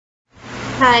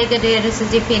Hi, good day. This is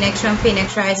the Phoenix from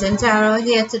Phoenix Rising Tarot,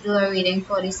 here to do a reading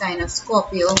for the sign of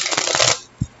Scorpio.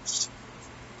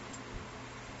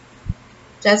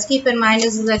 Just keep in mind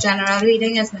this is a general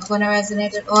reading. It's not going to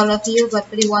resonate with all of you, but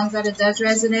for the ones that it does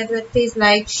resonate with, please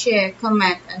like, share,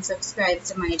 comment, and subscribe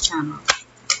to my channel.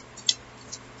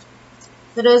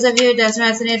 For those of you it doesn't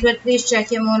resonate with, please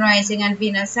check your moon, rising, and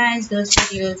Venus signs. Those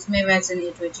videos may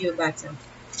resonate with you better.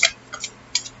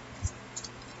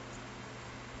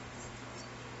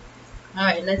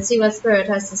 Alright, let's see what Spirit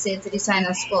has to say to the sign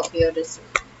of Scorpio this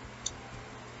week.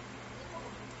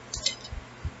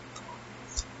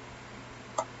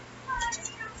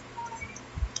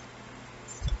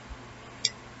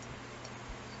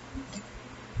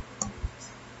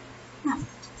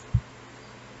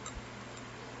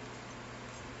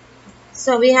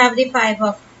 So we have the Five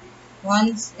of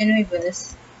Wands in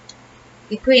reverse,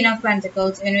 the Queen of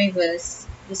Pentacles in reverse,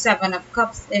 the Seven of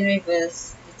Cups in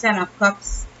reverse, the Ten of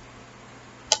Cups,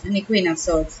 and the Queen of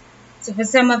Swords. So for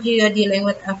some of you, you're dealing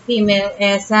with a female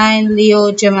air sign,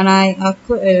 Leo, Gemini,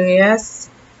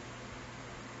 Aquarius.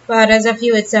 For others of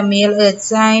you, it's a male earth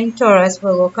sign, Taurus,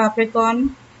 Virgo,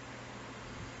 Capricorn.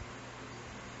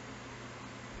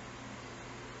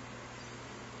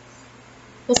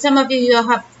 For some of you,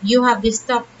 you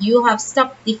have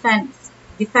stopped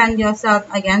defend yourself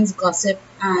against gossip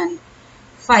and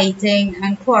fighting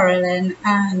and quarreling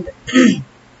and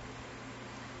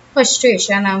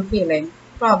frustration I'm feeling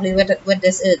probably with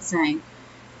this earth sign,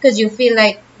 because you feel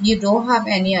like you don't have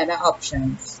any other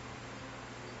options.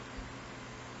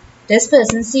 This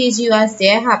person sees you as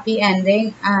their happy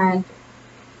ending and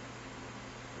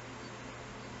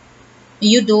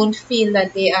you don't feel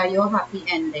that they are your happy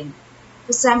ending.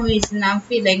 For some reason, I'm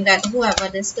feeling that whoever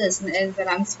this person is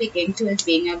that I'm speaking to is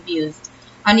being abused.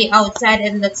 On the outside,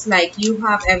 it looks like you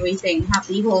have everything.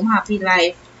 Happy home, happy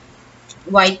life,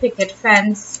 white picket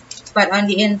fence. But on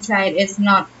the inside, it's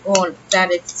not all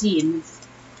that it seems.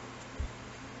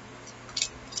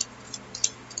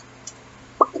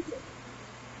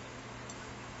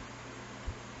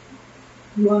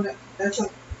 You want that? That's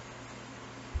all.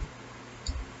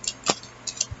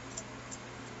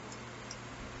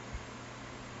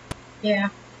 Yeah.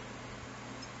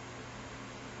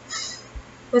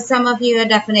 For some of you, you're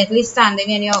definitely standing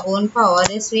in your own power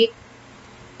this week.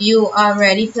 You are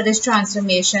ready for this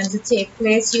transformation to take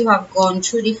place. You have gone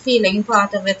through the feeling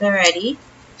part of it already.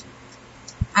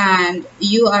 And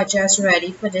you are just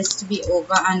ready for this to be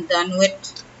over and done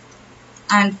with.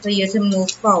 And for you to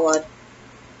move forward.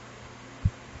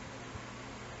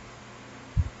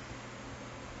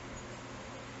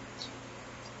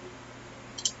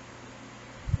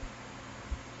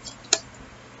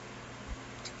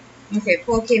 Okay,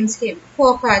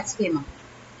 four cards came up.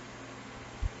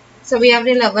 So we have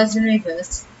the Lovers in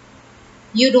reverse.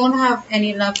 You don't have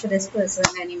any love for this person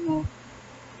anymore.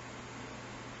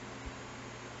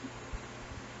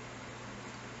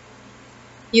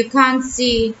 You can't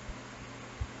see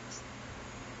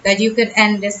that you could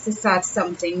end this to start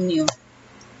something new.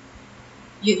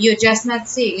 You're just not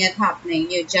seeing it happening.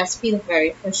 You just feel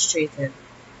very frustrated.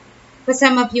 For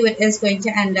some of you, it is going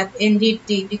to end up in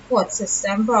the court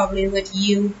system, probably with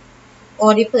you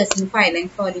or the person filing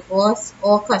for divorce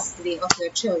or custody of your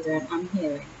children, I'm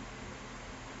hearing.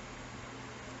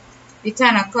 The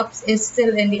Ten of Cups is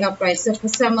still in the upright. So for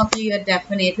some of you, you're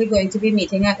definitely going to be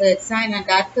meeting an earth sign, and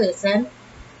that person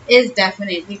is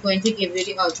definitely going to give you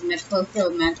the ultimate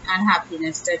fulfillment and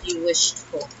happiness that you wished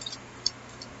for.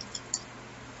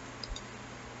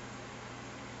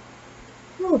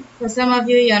 For some of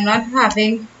you, you're not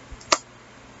having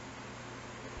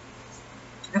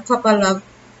a couple of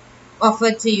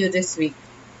offered to you this week.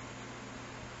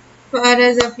 For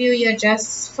others of you, you're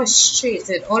just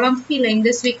frustrated. All I'm feeling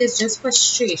this week is just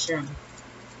frustration.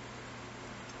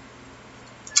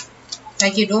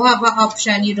 Like you don't have an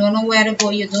option, you don't know where to go,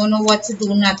 you don't know what to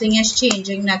do, nothing is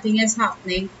changing, nothing is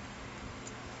happening.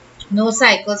 No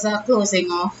cycles are closing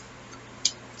off.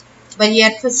 But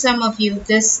yet for some of you,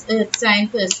 this earth sign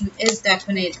person is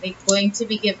definitely going to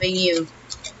be giving you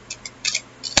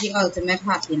the ultimate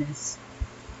happiness.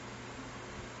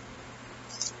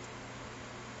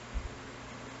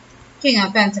 King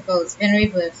of Pentacles in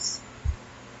reverse.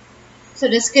 So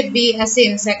this could be a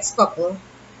same-sex couple.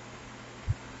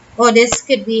 Or this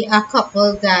could be a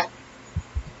couple that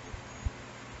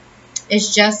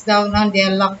is just down on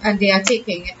their luck and they are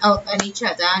taking it out on each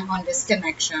other and on this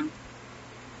connection.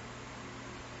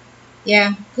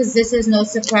 Yeah, because this is no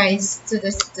surprise to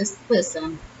this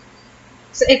person.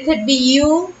 So it could be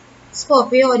you,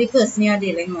 Scorpio, or the person you're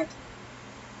dealing with.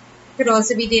 Could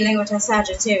also be dealing with a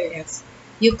Sagittarius.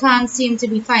 You can't seem to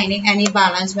be finding any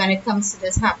balance when it comes to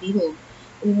this happy home.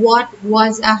 What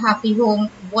was a happy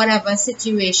home, whatever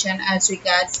situation as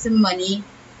regards to money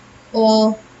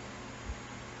or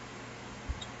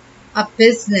a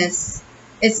business,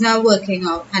 it's not working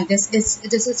out, and this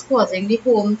is causing the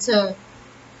home to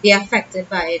be affected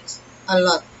by it a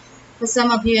lot. For some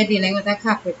of you are dealing with a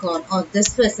Capricorn, or this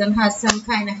person has some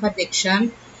kind of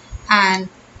addiction and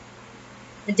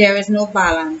there is no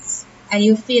balance, and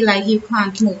you feel like you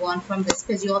can't move on from this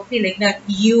because you are feeling that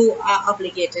you are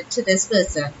obligated to this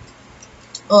person,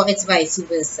 or it's vice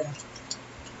versa.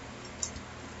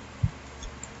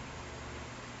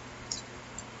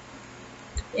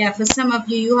 Yeah, for some of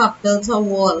you, you have built a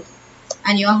wall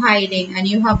and you're hiding, and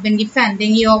you have been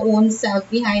defending your own self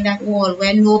behind that wall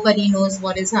where nobody knows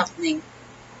what is happening.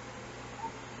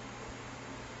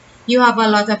 You have a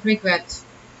lot of regret.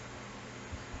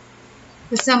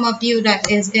 For some of you that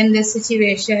is in this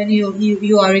situation,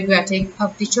 you are regretting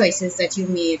of the choices that you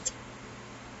made.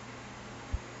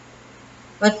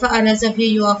 But for others of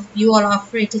you, you are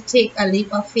afraid to take a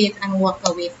leap of faith and walk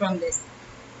away from this.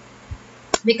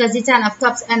 Because the Ten of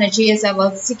Cups energy is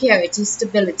about security,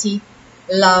 stability,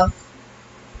 love.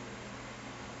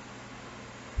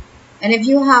 And if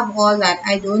you have all that,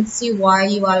 I don't see why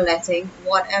you are letting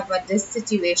whatever this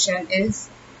situation is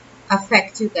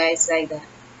affect you guys like that.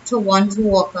 To want to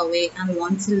walk away and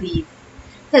want to leave.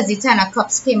 Because the Ten of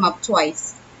Cups came up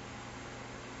twice.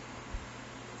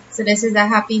 So this is a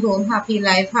happy home, happy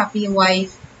life, happy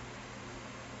wife.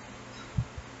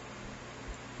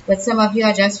 But some of you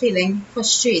are just feeling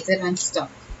frustrated and stuck.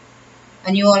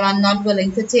 And you all are not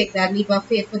willing to take that leap of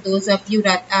faith for those of you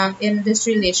that are in this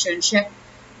relationship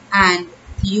and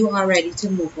you are ready to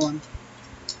move on.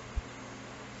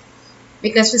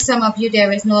 Because for some of you,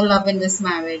 there is no love in this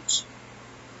marriage.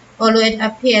 Although it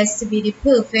appears to be the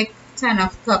perfect Ten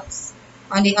of Cups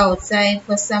on the outside,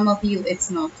 for some of you,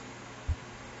 it's not.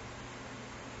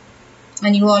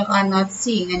 And you all are not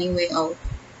seeing any way out.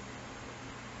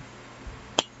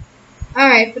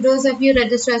 Alright, for those of you that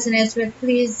this resonates with,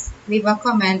 please leave a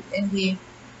comment in the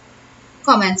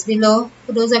comments below.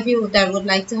 For those of you that would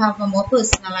like to have a more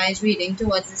personalized reading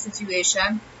towards the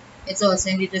situation, it's also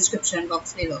in the description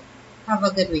box below. Have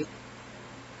a good week.